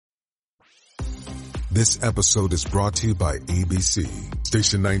This episode is brought to you by ABC.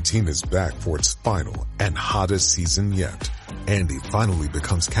 Station 19 is back for its final and hottest season yet. Andy finally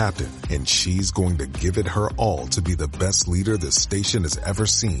becomes captain, and she's going to give it her all to be the best leader the station has ever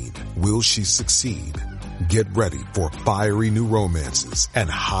seen. Will she succeed? Get ready for fiery new romances and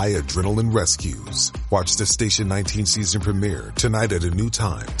high adrenaline rescues. Watch the Station 19 season premiere tonight at a new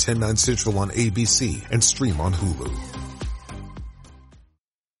time, 10/9 Central on ABC, and stream on Hulu.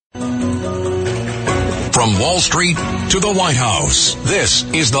 From Wall Street to the White House, this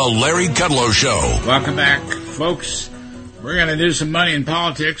is the Larry Kudlow Show. Welcome back, folks. We're going to do some money in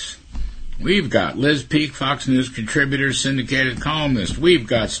politics. We've got Liz Peek, Fox News contributor, syndicated columnist. We've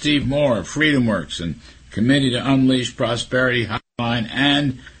got Steve Moore of FreedomWorks and Committee to Unleash Prosperity Hotline,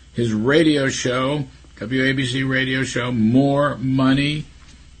 and his radio show, WABC radio show, More Money.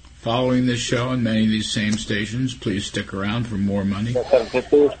 Following this show on many of these same stations. Please stick around for more money. All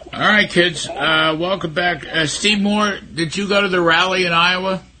right, kids. Welcome back. Steve Moore, did you go to the rally in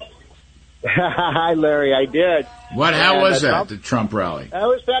Iowa? Hi, Larry. I did. How was that, the Trump rally? That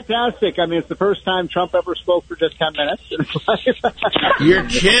was fantastic. I mean, it's the first time Trump ever spoke for just 10 minutes in his life. You're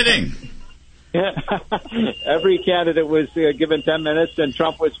kidding. Every candidate was given 10 minutes, and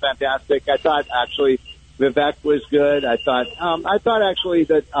Trump was fantastic. I thought, actually, Vivek was good. I thought actually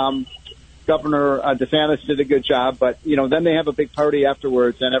that Governor DeSantis did a good job, but then they have a big party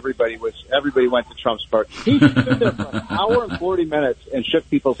afterwards, and everybody went to Trump's party. He stood there for an hour and 40 minutes and shook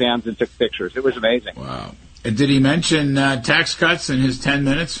people's hands and took pictures. It was amazing. Wow! And did he mention tax cuts in his 10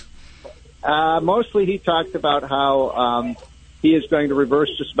 minutes? Mostly, he talked about how he is going to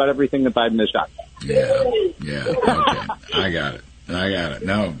reverse just about everything that Biden has done. Yeah. Okay, I got it.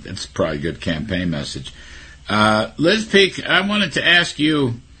 No, it's probably a good campaign message. Liz Peek, I wanted to ask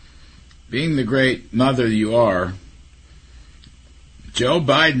you, being the great mother you are, Joe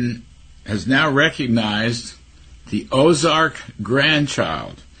Biden has now recognized the Ozark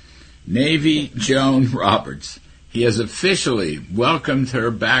grandchild, Navy Joan Roberts. He has officially welcomed her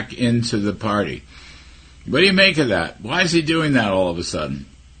back into the party. What do you make of that? Why is he doing that all of a sudden?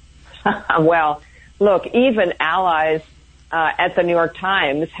 Well, look, even allies at the New York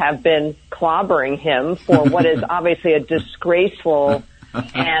Times have been clobbering him for what is obviously a disgraceful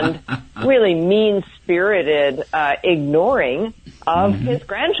and really mean-spirited ignoring of his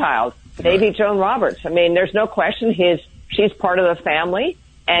grandchild, Navy Joan Roberts. I mean, there's no question she's part of the family,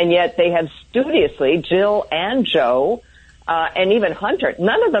 and yet they have studiously, Jill and Joe, and even Hunter,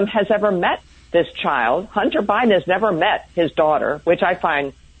 none of them has ever met this child. Hunter Biden has never met his daughter, which I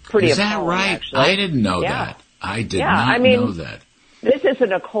find pretty appalling. Is that right? Actually. I didn't know that. I did not know that. This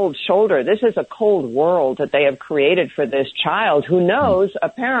isn't a cold shoulder. This is a cold world that they have created for this child who knows,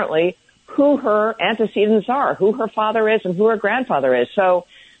 apparently, who her antecedents are, who her father is and who her grandfather is. So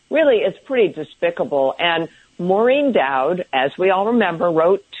really, it's pretty despicable. And Maureen Dowd, as we all remember,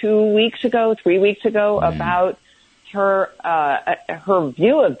 wrote 3 weeks ago, about her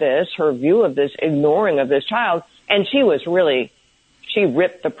view of this ignoring of this child. And she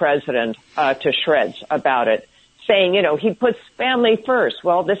ripped the president to shreds about it, saying, he puts family first.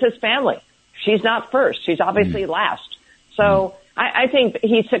 Well, this is family. She's not first. She's obviously last. So I think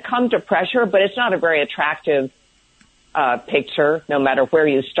he succumbed to pressure, but it's not a very attractive picture, no matter where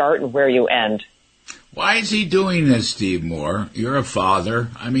you start and where you end. Why is he doing this, Steve Moore? You're a father.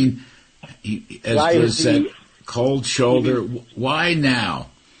 I mean, as Liz said, cold shoulder. Why now?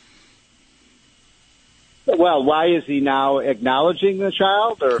 Well, why is he now acknowledging the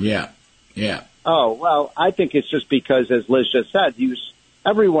child? Or Yeah. Oh, well, I think it's just because, as Liz just said,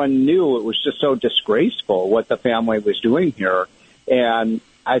 everyone knew it was just so disgraceful what the family was doing here. And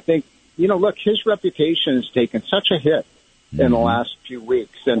I think, look, his reputation has taken such a hit in the last few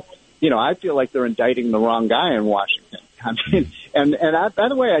weeks. And, I feel like they're indicting the wrong guy in Washington. I mean, by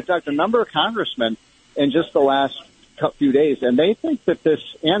the way, I talked to a number of congressmen in just the last few days, and they think that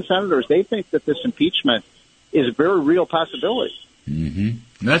and senators, they think that this impeachment is a very real possibility. Mm-hmm.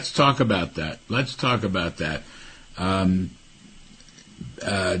 Let's talk about that. Kevin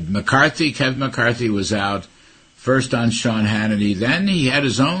McCarthy was out first on Sean Hannity. Then he had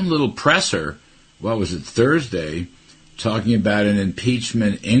his own little presser, Thursday, talking about an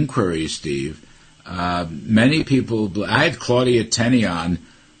impeachment inquiry, Steve. Many people, I had Claudia Tenney on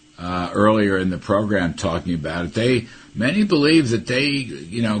earlier in the program talking about it. Many believe that they,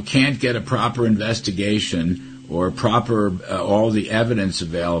 can't get a proper investigation or proper all the evidence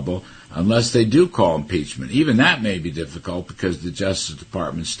available unless they do call impeachment. Even that may be difficult because the Justice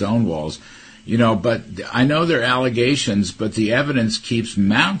Department stonewalls, but I know there are allegations, but the evidence keeps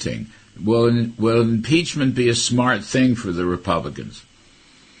mounting. Will impeachment be a smart thing for the Republicans?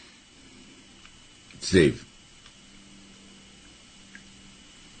 Steve.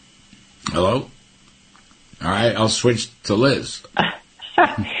 Hello? All right, I'll switch to Liz.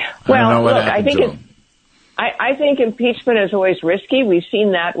 Well, look, I think impeachment is always risky. We've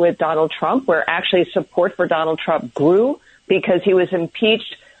seen that with Donald Trump, where actually support for Donald Trump grew because he was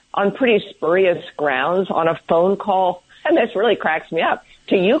impeached on pretty spurious grounds on a phone call, and this really cracks me up,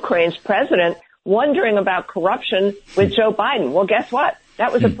 to Ukraine's president wondering about corruption with Joe Biden. Well, guess what?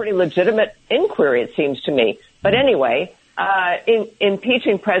 That was a pretty legitimate inquiry, it seems to me. But anyway,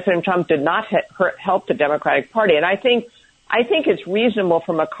 impeaching President Trump did not help the Democratic Party. And I think it's reasonable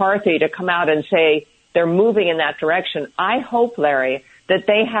for McCarthy to come out and say they're moving in that direction. I hope, Larry, that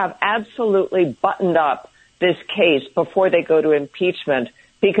they have absolutely buttoned up this case before they go to impeachment,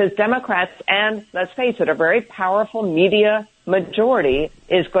 because Democrats and, let's face it, a very powerful media majority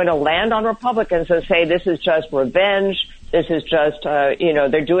is going to land on Republicans and say this is just revenge. This is just,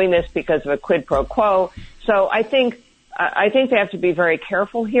 they're doing this because of a quid pro quo. So I think they have to be very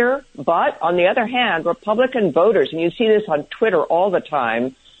careful here. But on the other hand, Republican voters, and you see this on Twitter all the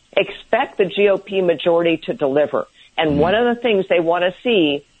time, expect the GOP majority to deliver. And one of the things they want to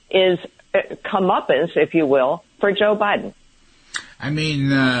see is comeuppance, if you will, for Joe Biden. I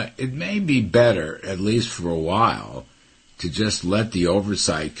mean, it may be better, at least for a while, to just let the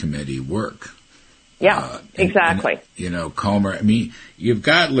Oversight Committee work. Yeah, exactly. And, Comer, I mean, you've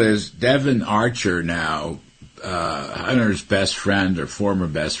got Liz, Devin Archer now, Hunter's best friend or former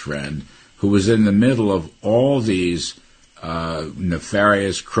best friend, who was in the middle of all these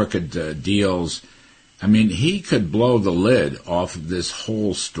nefarious, crooked deals. I mean, he could blow the lid off of this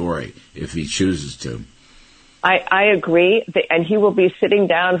whole story if he chooses to. I agree, and he will be sitting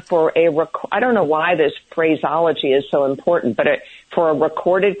down for I don't know why this phraseology is so important, but for a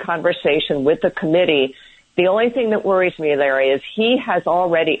recorded conversation with the committee. The only thing that worries me, Larry, is he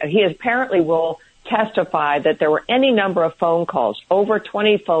apparently will testify that there were any number of phone calls, over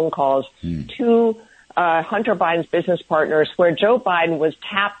 20 phone calls to Hunter Biden's business partners, where Joe Biden was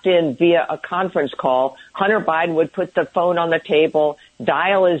tapped in via a conference call. Hunter Biden would put the phone on the table,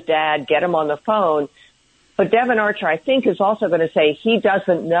 dial his dad, get him on the phone. But Devin Archer, I think, is also going to say he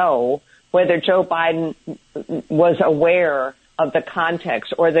doesn't know whether Joe Biden was aware of the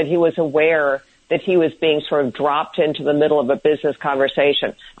context or that he was aware that he was being sort of dropped into the middle of a business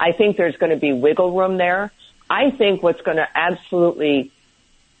conversation. I think there's going to be wiggle room there. I think what's going to absolutely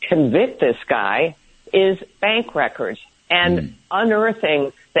convict this guy is bank records and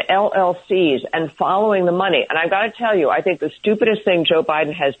unearthing the LLCs and following the money. And I've got to tell you, I think the stupidest thing Joe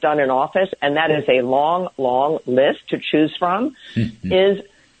Biden has done in office, and that is a long, long list to choose from, is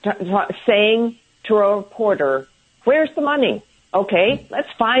saying to a reporter, where's the money? Okay,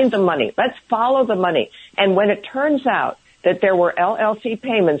 let's find the money. Let's follow the money. And when it turns out that there were LLC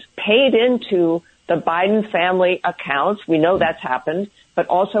payments paid into the Biden family accounts, we know that's happened, but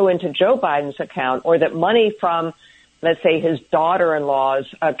also into Joe Biden's account, or that money from, let's say, his daughter-in-law's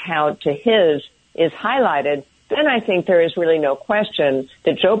account to his is highlighted, then I think there is really no question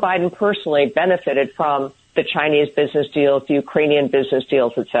that Joe Biden personally benefited from the Chinese business deals, the Ukrainian business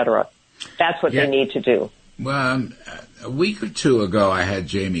deals, et cetera. That's what they need to do. Well, a week or two ago, I had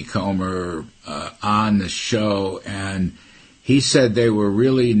Jamie Comer on the show, and he said they were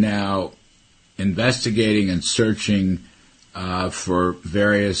really now investigating and searching for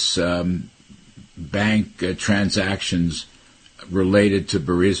various bank transactions related to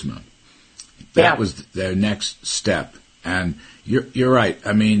Burisma. That was their next step. And you're right.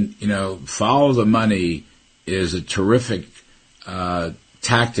 I mean, follow the money is a terrific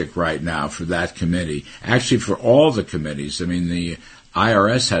tactic right now for that committee. Actually, for all the committees. I mean, the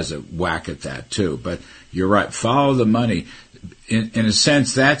IRS has a whack at that too. But you're right. Follow the money. In a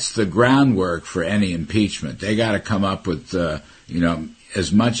sense, that's the groundwork for any impeachment. They got to come up with,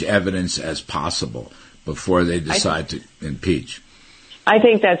 as much evidence as possible before they decide to impeach. I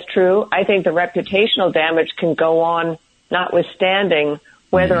think that's true. I think the reputational damage can go on, notwithstanding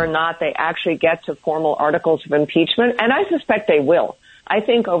whether or not they actually get to formal articles of impeachment, and I suspect they will. I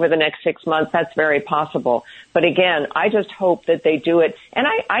think over the next 6 months, that's very possible. But again, I just hope that they do it. And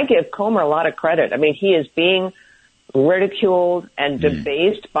I give Comer a lot of credit. I mean, he is being ridiculed and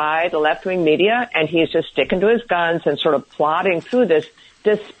debased by the left-wing media, and he's just sticking to his guns and sort of plodding through this,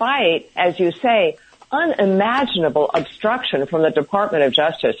 despite, as you say, unimaginable obstruction from the Department of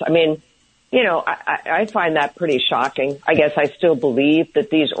Justice. I mean, I find that pretty shocking. I guess I still believe that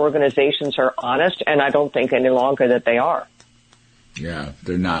these organizations are honest, and I don't think any longer that they are. Yeah,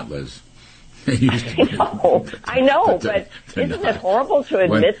 they're not, Liz. I know, but isn't it horrible to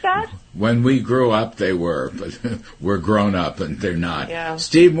admit that? When we grew up, they were, but we're grown up and they're not. Yeah.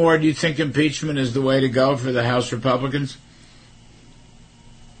 Steve Moore, do you think impeachment is the way to go for the House Republicans?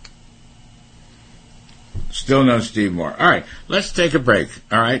 Still no Steve Moore. All right, let's take a break,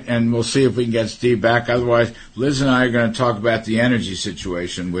 all right, and we'll see if we can get Steve back. Otherwise, Liz and I are going to talk about the energy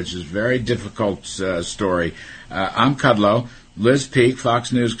situation, which is a very difficult story. I'm Kudlow. Liz Peek,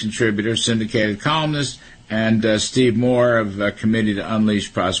 Fox News contributor, syndicated columnist, and Steve Moore of Committee to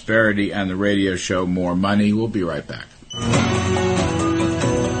Unleash Prosperity and the radio show More Money. We'll be right back.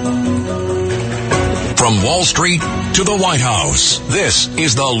 From Wall Street to the White House, this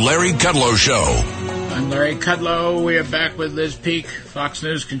is the Larry Kudlow Show. I'm Larry Kudlow. We are back with Liz Peek, Fox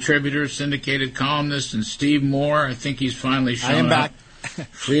News contributor, syndicated columnist, and Steve Moore. I think he's finally shown up. I am back.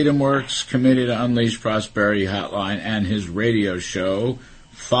 Freedom Works, Committee to Unleash Prosperity Hotline, and his radio show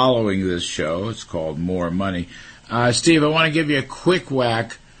following this show. It's called More Money. Steve, I want to give you a quick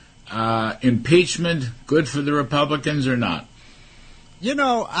whack. Impeachment, good for the Republicans or not? You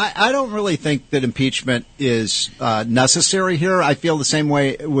know, I don't really think that impeachment is necessary here. I feel the same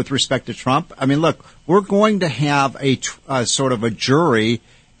way with respect to Trump. I mean, look, we're going to have a sort of a jury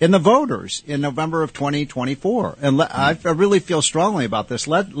in the voters in November of 2024. And I really feel strongly about this.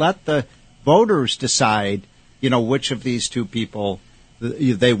 Let the voters decide, which of these two people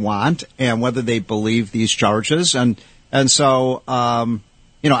they want and whether they believe these charges. And so, I'm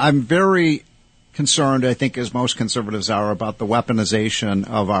very concerned, I think, as most conservatives are, about the weaponization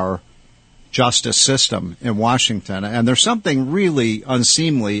of our justice system in Washington. And there's something really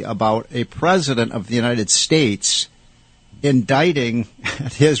unseemly about a president of the United States indicting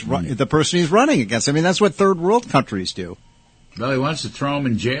the person he's running against. I mean, that's what third world countries do. Well, he wants to throw him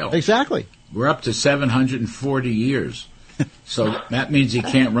in jail. Exactly. We're up to 740 years. So that means he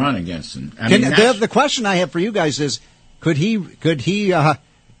can't run against him. The question I have for you guys is, could he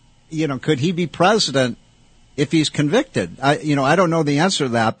be president if he's convicted? I don't know the answer to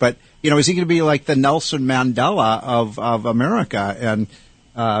that, but, is he going to be like the Nelson Mandela of America? And,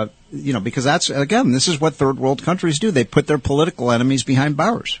 because that's, again, this is what third world countries do. They put their political enemies behind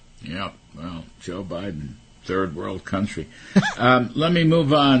bars. Yeah, well, Joe Biden, third world country. Let me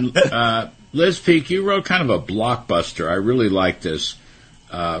move on. Liz Peek, you wrote kind of a blockbuster. I really like this.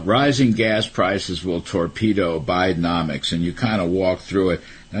 Rising gas prices will torpedo Bidenomics, and you kind of walk through it.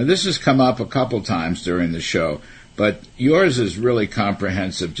 Now, this has come up a couple times during the show, but yours is really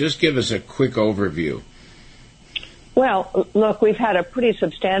comprehensive. Just give us a quick overview. Well, look, we've had a pretty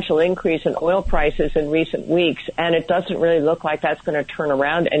substantial increase in oil prices in recent weeks, and it doesn't really look like that's going to turn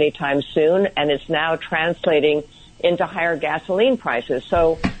around anytime soon, and it's now translating into higher gasoline prices.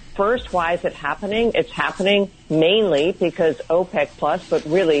 So first, why is it happening? It's happening mainly because OPEC Plus, but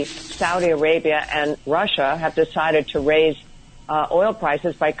really Saudi Arabia and Russia have decided to raise oil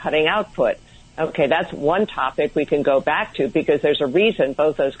prices by cutting output. Okay, that's one topic we can go back to because there's a reason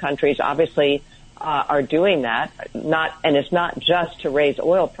both those countries obviously are doing that. And it's not just to raise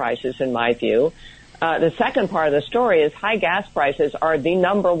oil prices, in my view. The second part of the story is high gas prices are the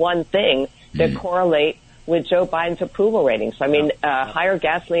number one thing that correlate with Joe Biden's approval ratings. I mean, higher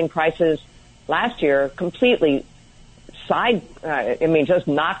gasoline prices last year completely just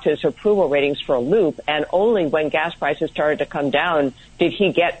knocked his approval ratings for a loop, and only when gas prices started to come down did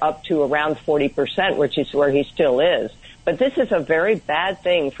he get up to around 40%, which is where he still is. But this is a very bad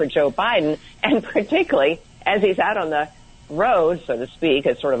thing for Joe Biden, and particularly as he's out on the road, so to speak,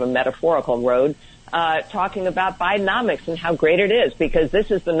 it's sort of a metaphorical road, talking about Bidenomics and how great it is, because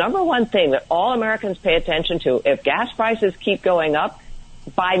this is the number one thing that all Americans pay attention to. If gas prices keep going up,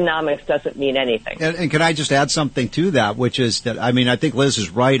 Bidenomics doesn't mean anything. And can I just add something to that, which is that, I mean, I think Liz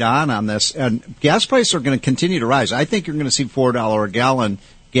is right on this, and gas prices are going to continue to rise. I think you're going to see $4 a gallon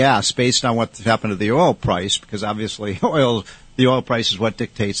gas based on what's happened to the oil price, because obviously the oil price is what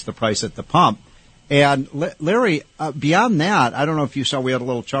dictates the price at the pump. And Larry, beyond that, I don't know if you saw, we had a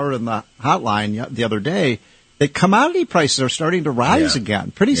little chart in the hotline the other day that commodity prices are starting to rise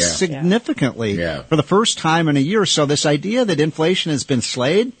again pretty significantly for the first time in a year. So this idea that inflation has been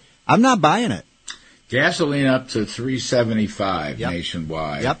slayed, I'm not buying it. Gasoline up to $3.75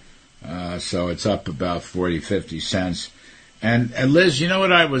 nationwide. So it's up about 50 cents. And Liz, you know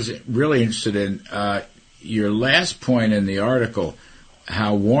what I was really interested in? Your last point in the article,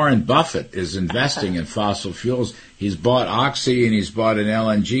 how Warren Buffett is investing in fossil fuels. He's bought Oxy and he's bought an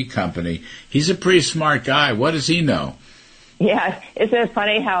LNG company. He's a pretty smart guy. What does he know? Yeah, isn't it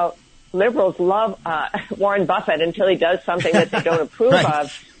funny how liberals love Warren Buffett until he does something that they don't approve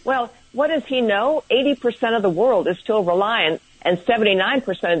of? Well, what does he know? 80% of the world is still reliant, and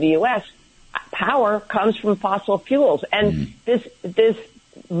 79% of the U.S. power comes from fossil fuels. And this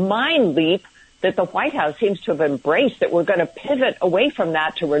mind leap that the White House seems to have embraced, that we're going to pivot away from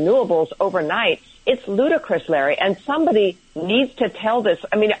that to renewables overnight, it's ludicrous, Larry. And somebody needs to tell this.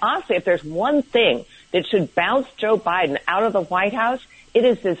 I mean, honestly, if there's one thing that should bounce Joe Biden out of the White House, it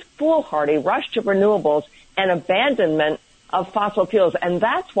is this foolhardy rush to renewables and abandonment of fossil fuels. And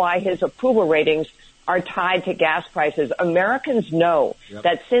that's why his approval ratings are tied to gas prices. Americans know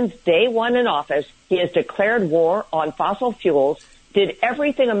that since day one in office, he has declared war on fossil fuels, did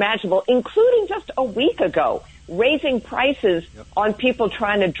everything imaginable, including just a week ago, raising prices on people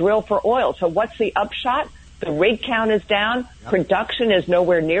trying to drill for oil. So what's the upshot? The rig count is down. Production is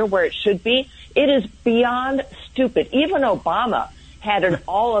nowhere near where it should be. It is beyond stupid. Even Obama had an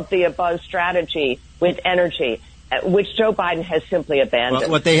all-of-the-above strategy with energy, which Joe Biden has simply abandoned.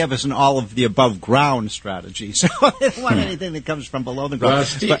 Well, what they have is an all-of-the-above-ground strategy. So they don't want anything that comes from below the ground.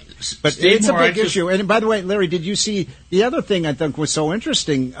 Well, but it's a big issue. And by the way, Larry, did you see the other thing I think was so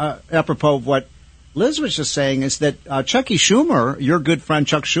interesting, apropos of what Liz was just saying, is that Chucky Schumer, your good friend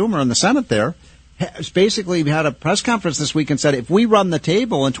Chuck Schumer in the Senate there, has basically had a press conference this week and said, if we run the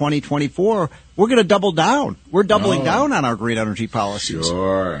table in 2024, we're going to double down. We're doubling down on our green energy policies.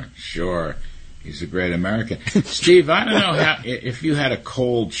 Sure. He's a great American. Steve, I don't know if you had a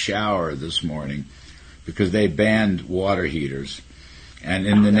cold shower this morning, because they banned water heaters. And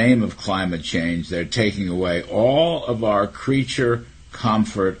in the name of climate change, they're taking away all of our creature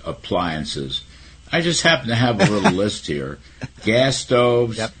comfort appliances. I just happen to have a little list here. Gas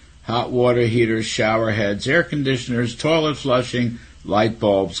stoves, hot water heaters, shower heads, air conditioners, toilet flushing, light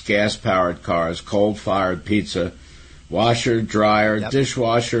bulbs, gas-powered cars, coal-fired pizza, washer, dryer,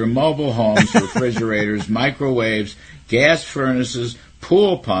 dishwasher, mobile homes, refrigerators, microwaves, gas furnaces,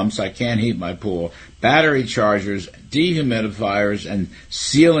 pool pumps, I can't heat my pool, battery chargers, dehumidifiers, and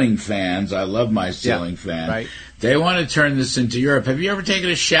ceiling fans. I love my ceiling fan. Right. They want to turn this into Europe. Have you ever taken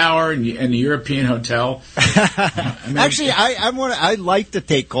a shower in a European hotel? Actually, I like to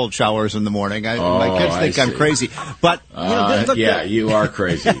take cold showers in the morning. My kids think I'm crazy, but you are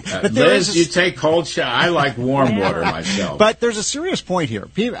crazy. Liz, you take cold shower. I like warm water myself. But there's a serious point here.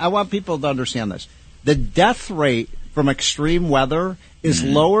 I want people to understand this: the death rate from extreme weather is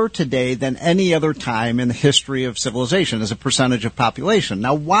lower today than any other time in the history of civilization as a percentage of population.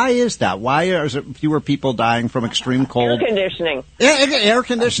 Now, why is that? Why are there fewer people dying from extreme cold? Air conditioning. Air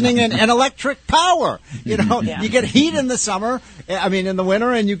conditioning and electric power. You know, you get heat in the summer, in the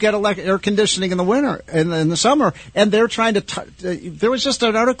winter, and you get air conditioning in the winter, in the summer. And they're trying to, there was just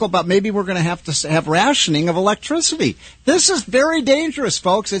an article about maybe we're going to have rationing of electricity. This is very dangerous,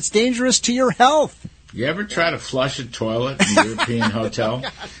 folks. It's dangerous to your health. You ever try to flush a toilet in a European hotel?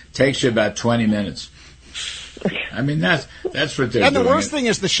 Takes you about 20 minutes. I mean, that's what they're doing. And the worst thing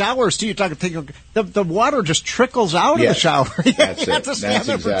is the showers, too. The water just trickles out of the shower. You have to stand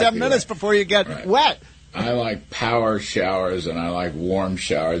there for 10 minutes before you get wet. I like power showers and I like warm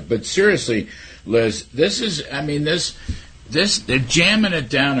showers. But seriously, Liz, they're jamming it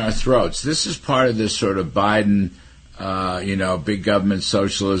down our throats. This is part of this sort of Biden, big government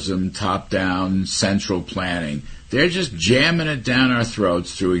socialism, top-down, central planning. They're just jamming it down our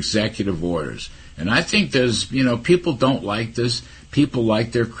throats through executive orders. And I think people don't like this. People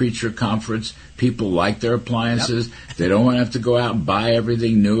like their creature comforts. People like their appliances. Yep. They don't want to have to go out and buy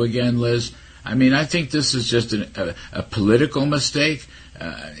everything new again, Liz. I think this is just a political mistake,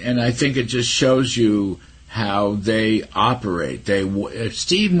 and I think it just shows you how they operate.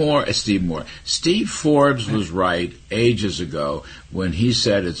 Steve Forbes was right ages ago when he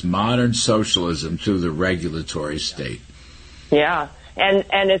said it's modern socialism through the regulatory state. Yeah. And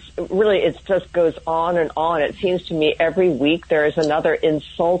it just goes on and on. It seems to me every week there is another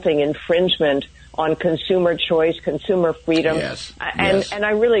insulting infringement on consumer choice, consumer freedom. Yes. And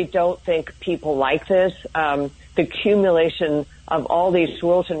I really don't think people like this. The accumulation of all these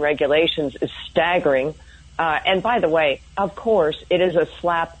rules and regulations is staggering. And by the way, of course, it is a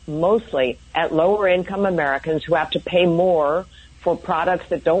slap mostly at lower income Americans who have to pay more for products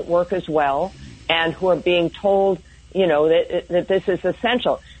that don't work as well and who are being told, that this is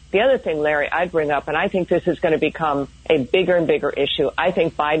essential. The other thing, Larry, I'd bring up, and I think this is going to become a bigger and bigger issue, I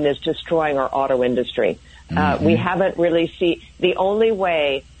think Biden is destroying our auto industry. We haven't really seen the only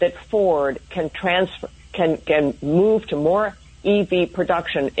way that Ford can move to more EV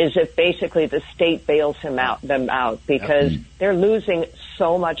production is if basically the state bails them out because they're losing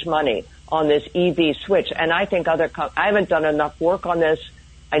so much money on this EV switch. And I think I haven't done enough work on this.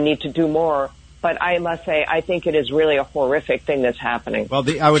 I need to do more. But I must say, I think it is really a horrific thing that's happening. Well,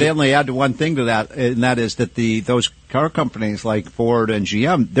 I would only add one thing to that, and that is that those car companies like Ford and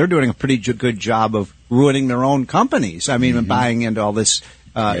GM, they're doing a pretty good job of ruining their own companies. I mean, buying into all this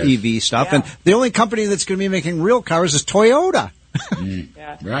EV stuff. Yeah. And the only company that's going to be making real cars is Toyota.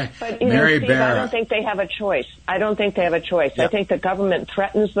 Yeah. Right. But, Mary Steve, Barra. I don't think they have a choice. Yep. I think the government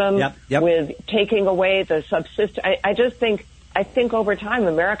threatens them with taking away the subsistence. I think over time,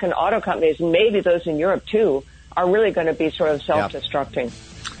 American auto companies, and maybe those in Europe too, are really going to be sort of self-destructing.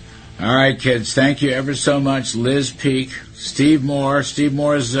 All right, kids. Thank you ever so much. Liz Peek, Steve Moore. Steve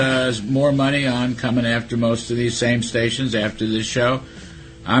Moore's More Money on coming after most of these same stations after this show.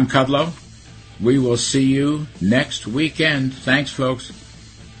 I'm Kudlow. We will see you next weekend. Thanks, folks.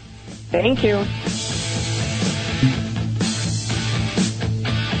 Thank you.